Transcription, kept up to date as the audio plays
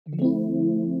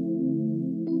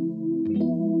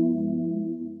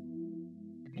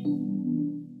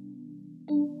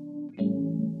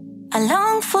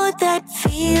long for that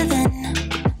feeling.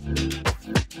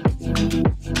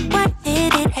 Why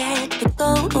did it have to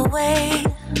go away?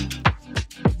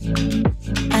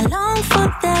 I long for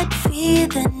that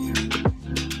feeling.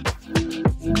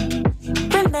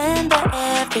 Remember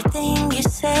everything you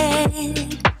said.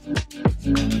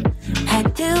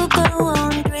 Had to go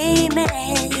on dreaming,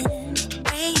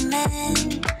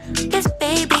 dreaming. 'Cause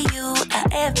baby, you are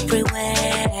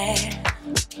everywhere.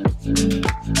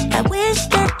 I wish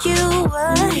that you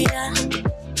were here,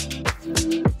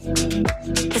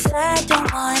 'cause I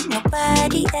don't want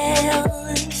nobody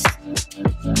else.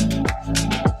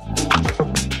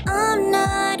 I'm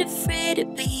not afraid to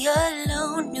be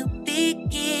alone, new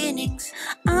beginnings.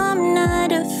 I'm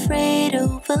not afraid to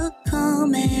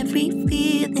overcome every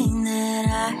feeling that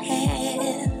I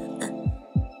have.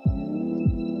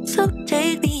 So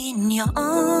take me in your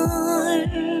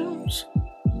arms.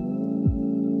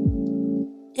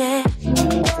 Yeah.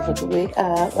 Put the wig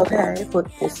up. Okay, put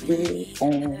this wig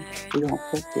on. We gonna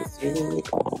put this wig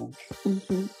on.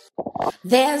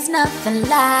 There's nothing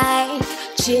like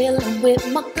chilling with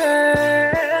my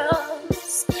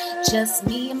girls. Just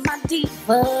me and my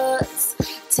divas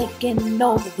taking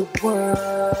over the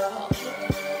world.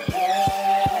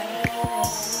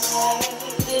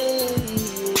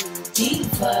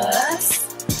 Divas.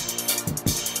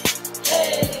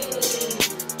 Hey,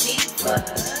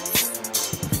 divas.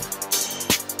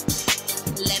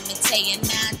 Let me tell you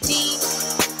now, D-I-V-A-S,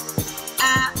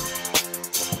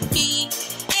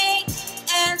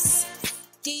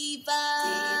 divas.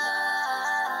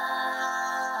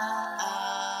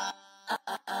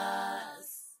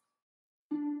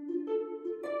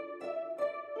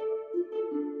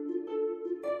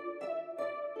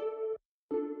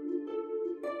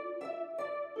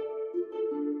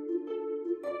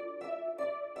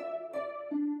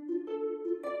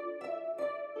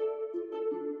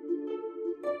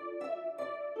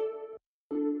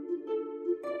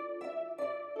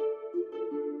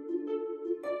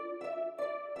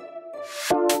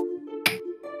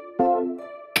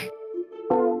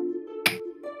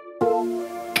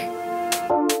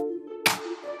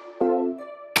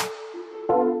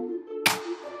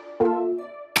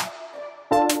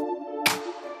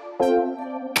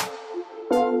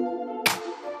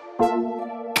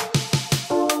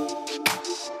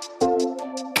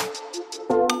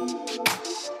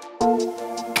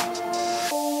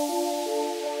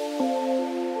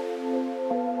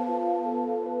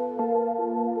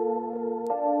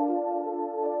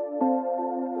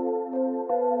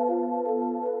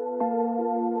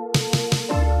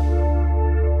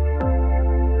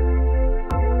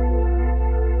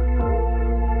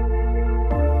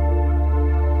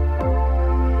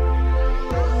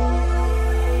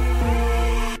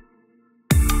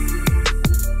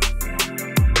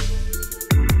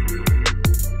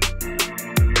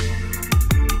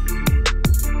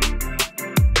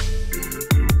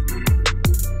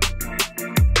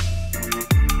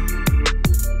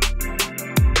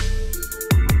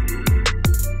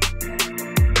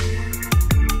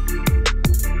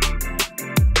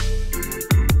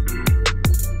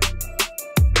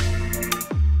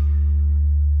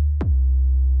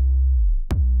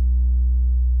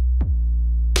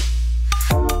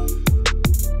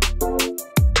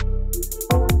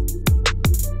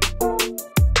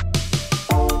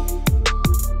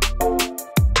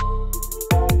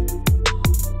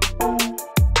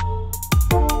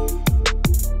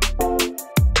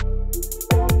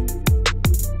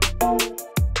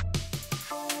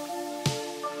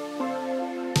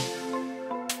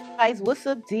 Guys, what's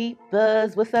up,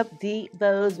 divas? What's up,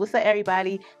 divas? What's up,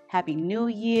 everybody? Happy New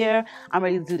Year. I'm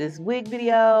ready to do this wig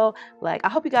video. I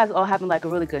hope you guys all having a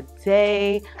really good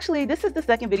day. Actually, this is the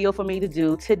second video for me to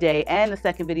do today, and the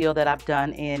second video that I've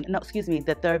done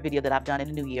the third video that I've done in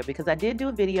the new year, because I did do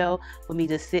a video for me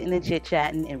just sitting and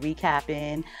chit-chatting and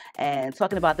recapping and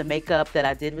talking about the makeup that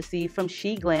I did receive from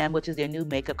She Glam, which is their new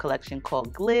makeup collection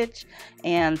called Glitch.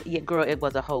 And yeah, girl, it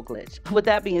was a whole glitch. With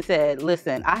that being said,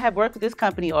 listen, I have worked with this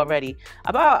company already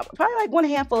about probably one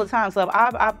handful of times, so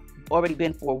I've already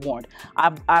been forewarned.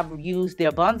 I've used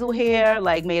their bundle hair,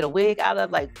 made a wig out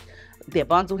of their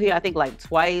bundle hair, I think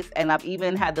twice, and I've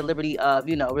even had the liberty of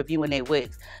reviewing their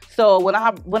wigs. So when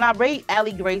I rate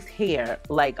Allie Grace hair,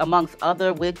 amongst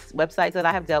other wigs websites that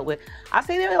I have dealt with, I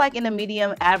say they're in the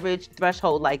medium average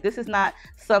threshold. This is not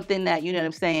something that you're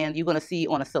gonna see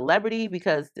on a celebrity,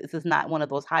 because this is not one of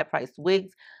those high priced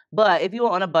wigs. But if you're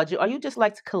on a budget, or you just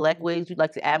like to collect wigs, you'd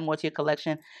like to add more to your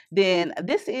collection, then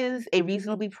this is a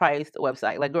reasonably priced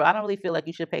website. Girl, I don't really feel like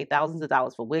you should pay thousands of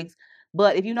dollars for wigs,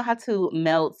 But if you know how to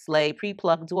melt, slay,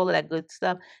 pre-pluck, do all of that good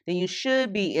stuff, then you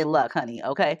should be in luck, honey,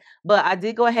 okay? But I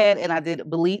did go ahead and I did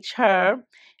bleach her,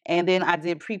 and then I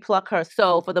did pre-pluck her.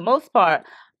 So for the most part,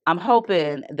 I'm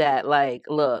hoping that, like,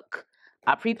 look,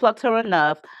 I pre-plucked her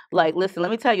enough. Like, listen, let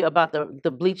me tell you about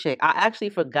the bleaching. I actually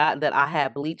forgot that I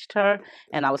had bleached her,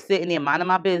 and I was sitting there minding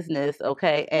my business,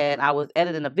 okay? And I was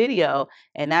editing a video,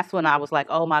 and that's when I was like,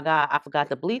 oh my God, I forgot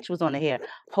the bleach was on the hair.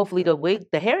 Hopefully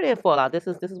the hair didn't fall out. This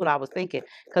is what I was thinking,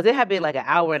 because it had been like an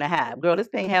hour and a half. Girl, this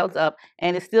thing held up,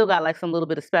 and it still got like some little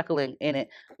bit of speckling in it.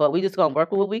 But we just gonna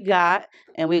work with what we got,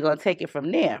 and we're gonna take it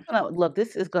from there. Look,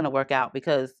 this is gonna work out,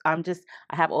 because I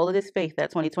have all of this faith that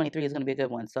 2023 is gonna be a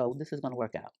good one. So this is gonna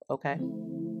work out, okay?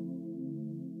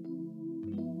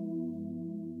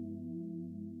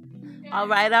 All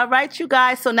right, you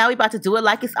guys. So now we about to do it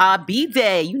like it's our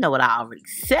B-Day. You know what I already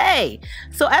say.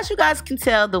 So as you guys can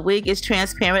tell, the wig is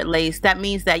transparent lace. That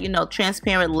means that, you know,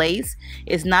 transparent lace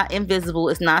is not invisible.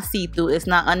 It's not see-through. It's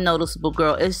not unnoticeable,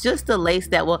 girl. It's just a lace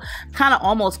that will kind of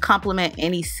almost complement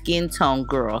any skin tone,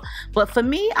 girl. But for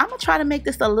me, I'm going to try to make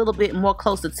this a little bit more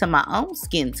closer to my own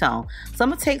skin tone. So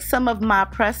I'm going to take some of my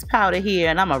pressed powder here,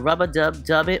 and I'm going to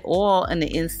rub-a-dub it all in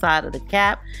the inside of the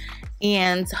cap.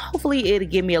 And hopefully it'll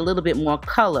give me a little bit more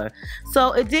color.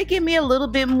 So it did give me a little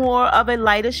bit more of a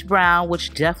lightish brown,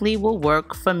 which definitely will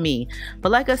work for me.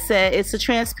 But like I said, it's a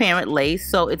transparent lace,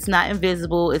 so it's not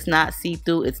invisible, it's not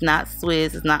see-through, it's not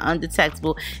Swiss, it's not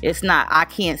undetectable, it's not I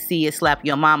can't see it, slap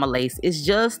your mama lace. It's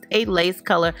just a lace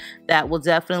color that will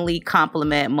definitely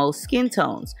complement most skin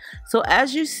tones. So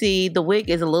as you see, the wig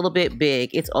is a little bit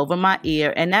big. It's over my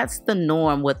ear, and that's the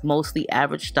norm with mostly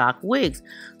average stock wigs.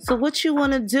 So what you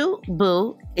want to do,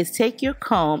 boo, is take your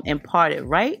comb and part it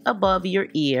right above your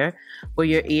ear, where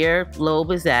your ear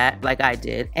lobe is at, like I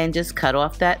did, and just cut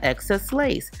off that excess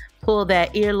lace. Pull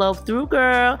that earlobe through,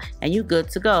 girl, and you good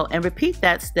to go. And repeat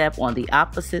that step on the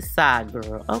opposite side,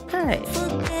 girl. Okay.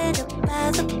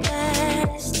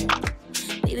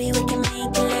 Baby, we can make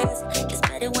it last. It's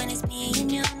better when it's me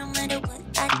and you, no matter what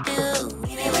I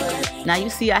do. Now you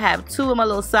see I have two of my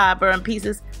little sideburn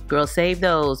pieces. Girl, save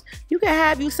those. You can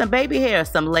have you some baby hair,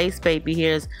 some lace baby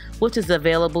hairs, which is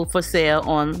available for sale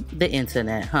on the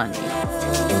internet, honey.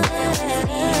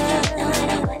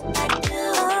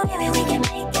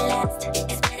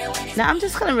 Now I'm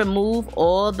just going to remove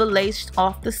all the lace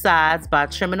off the sides by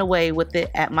trimming away with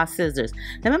it at my scissors.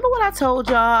 Now remember what I told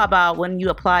y'all about when you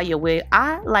apply your wig?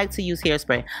 I like to use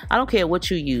hairspray. I don't care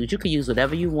what you use. You can use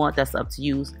whatever you want. That's up to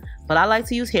you. But I like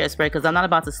to use hairspray because I'm not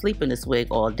about to sleep in this wig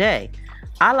all day.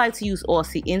 I like to use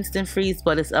Aussie Instant Freeze,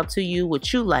 but it's up to you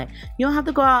what you like. You don't have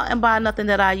to go out and buy nothing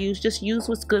that I use. Just use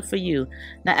what's good for you.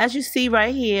 Now, as you see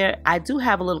right here, I do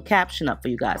have a little caption up for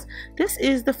you guys. This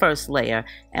is the first layer,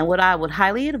 and what I would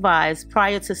highly advise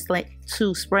prior to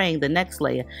spraying the next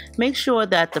layer, make sure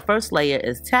that the first layer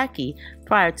is tacky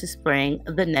prior to spraying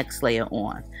the next layer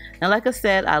on. Now, like I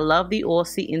said, I love the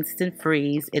Aussie Instant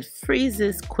Freeze. It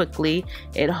freezes quickly,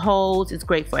 it holds, it's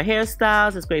great for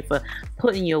hairstyles, it's great for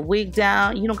putting your wig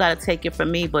down. You don't gotta take it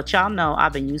from me, but y'all know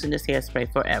I've been using this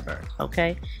hairspray forever,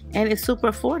 okay? And it's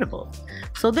super affordable.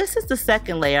 So this is the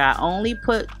second layer. I only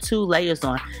put 2 layers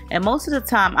on, and most of the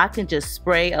time I can just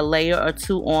spray a layer or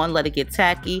 2 on, let it get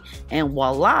tacky, and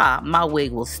voila, my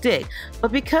wig will stick.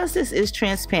 But because this is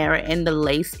transparent and the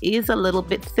lace is a little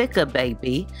bit thicker,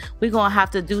 baby, we're gonna have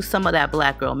to do some of that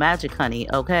black girl magic, honey,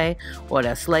 okay? Or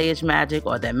that slayage magic,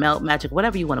 or that melt magic,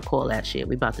 whatever you want to call that shit.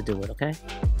 We about to do it, okay?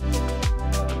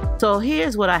 So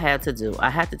here's what I had to do.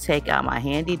 I had to take out my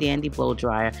handy dandy blow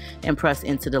dryer and press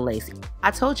into the lace.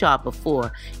 I told y'all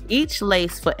before, each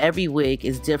lace for every wig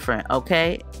is different,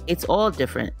 okay? It's all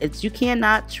different. You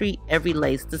cannot treat every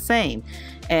lace the same.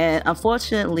 And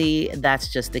unfortunately,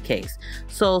 that's just the case.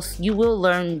 So you will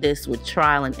learn this with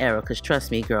trial and error, because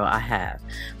trust me, girl, I have.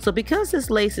 So because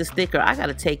this lace is thicker, I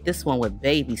gotta take this one with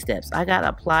baby steps. I gotta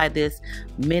apply this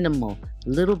minimal,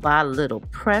 little by little.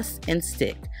 Press and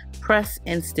stick. Press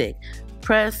and stick.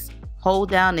 Press, hold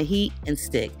down the heat and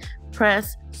stick.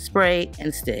 Press, spray,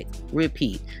 and stick.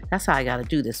 Repeat. That's how I got to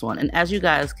do this one. And as you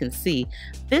guys can see,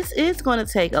 this is going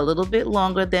to take a little bit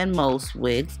longer than most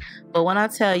wigs. But when I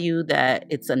tell you that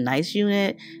it's a nice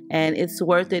unit and it's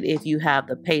worth it if you have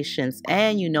the patience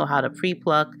and you know how to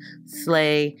pre-pluck,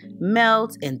 slay,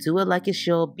 melt, and do it like it's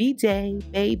your B-Day,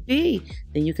 baby,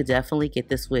 then you could definitely get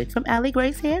this wig from Allie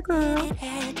Grace Hair Girl.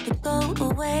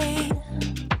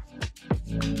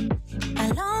 I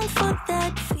long for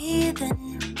that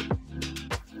feeling.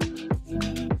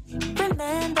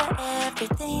 Remember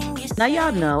everything you said. Now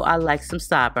y'all know I like some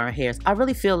sideburn hairs. I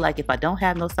really feel like if I don't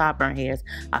have no sideburn hairs,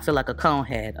 I feel like a cone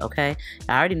head, okay?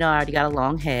 I already know I already got a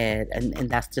long head, and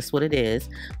that's just what it is.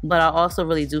 But I also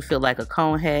really do feel like a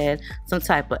cone head, some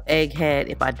type of egg head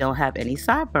if I don't have any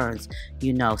sideburns.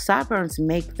 You know, sideburns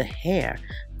make the hair,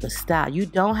 the style. You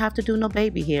don't have to do no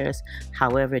baby hairs.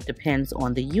 However, it depends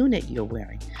on the unit you're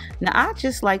wearing. Now, I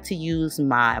just like to use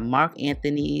my Marc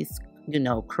Anthony's, you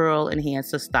know, curl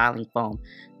enhancer styling foam.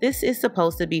 This is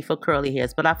supposed to be for curly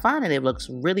hairs, but I find that it looks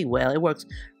really well. It works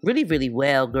really, really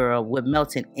well, girl, with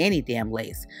melting any damn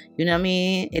lace. You know what I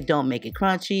mean? It don't make it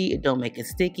crunchy. It don't make it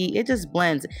sticky. It just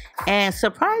blends. And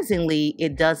surprisingly,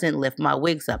 it doesn't lift my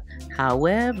wigs up.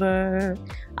 However,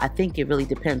 I think it really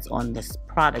depends on the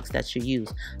products that you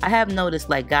use. I have noticed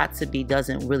like Got2b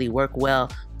doesn't really work well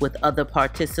with other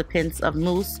participants of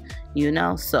mousse, you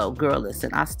know? So girl,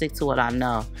 listen, I stick to what I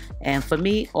know. And for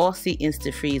me, Aussie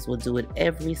Instant Freeze will do it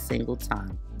every single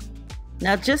time.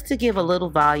 Now, just to give a little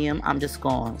volume, I'm just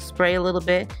going to spray a little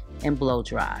bit and blow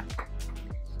dry.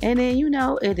 And then, you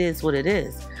know, it is what it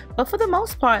is. But for the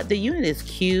most part, the unit is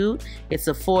cute. It's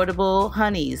affordable.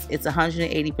 Honeys, it's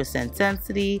 180%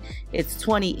 density. It's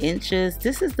 20 inches.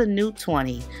 This is the new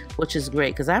 20, which is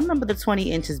great because I remember the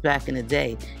 20 inches back in the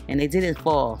day and they didn't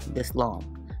fall this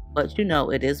long. But you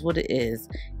know, it is what it is.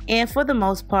 And for the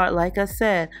most part, like I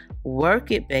said, work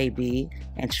it, baby,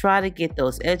 and try to get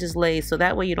those edges laid so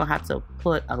that way you don't have to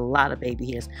put a lot of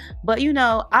baby hairs. But you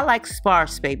know, I like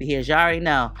sparse baby hairs. You already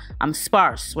know I'm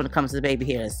sparse when it comes to baby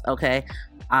hairs, okay?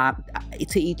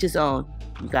 To each his own.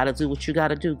 You gotta do what you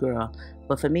gotta do, girl.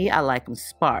 But for me, I like them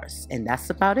sparse, and that's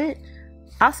about it.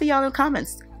 I'll see y'all in the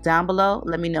comments down below.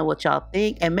 Let me know what y'all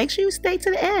think, and make sure you stay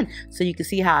to the end so you can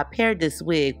see how I paired this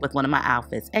wig with one of my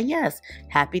outfits. And yes,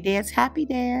 happy dance, happy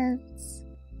dance.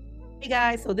 Hey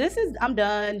guys, so I'm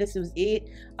done. This was it.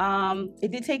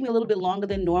 It did take me a little bit longer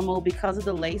than normal because of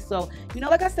the lace. So, you know,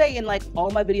 like I say in like all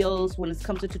my videos, when it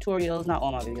comes to tutorials, not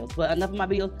all my videos, but enough of my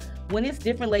videos, when it's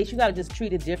different lace, you gotta just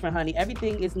treat it different, honey.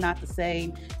 Everything is not the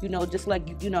same. You know, just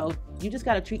like, you know, you just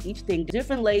gotta treat each thing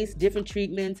different lace, different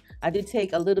treatments. I did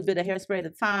take a little bit of hairspray at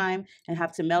a time and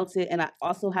have to melt it, and I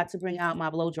also had to bring out my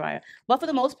blow dryer. But for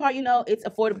the most part, you know, it's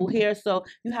affordable hair, so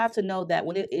you have to know that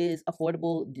when it is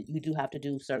affordable, you do have to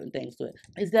do certain things to it.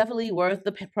 It's definitely worth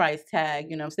the price tag,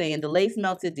 you know what I'm saying? The lace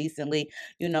melted decently,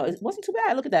 you know, it wasn't too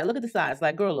bad. Look at that, look at the size.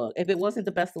 Like, girl, look, if it wasn't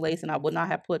the best of lace, and I would not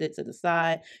have put it to the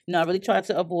side. You know, I really tried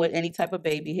to avoid any type of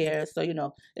baby hair, so you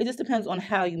know, it just depends on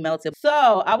how you melt it.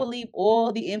 So I will leave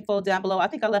all the info down below. I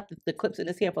think I left the clips in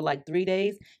this hair for like 3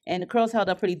 days, and the curls held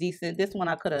up pretty decent. This one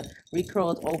I could have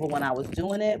recurled over when I was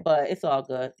doing it, but it's all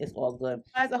good. It's all good.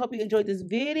 Guys, I hope you enjoyed this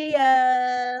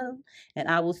video, and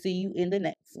I will see you in the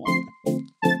next one.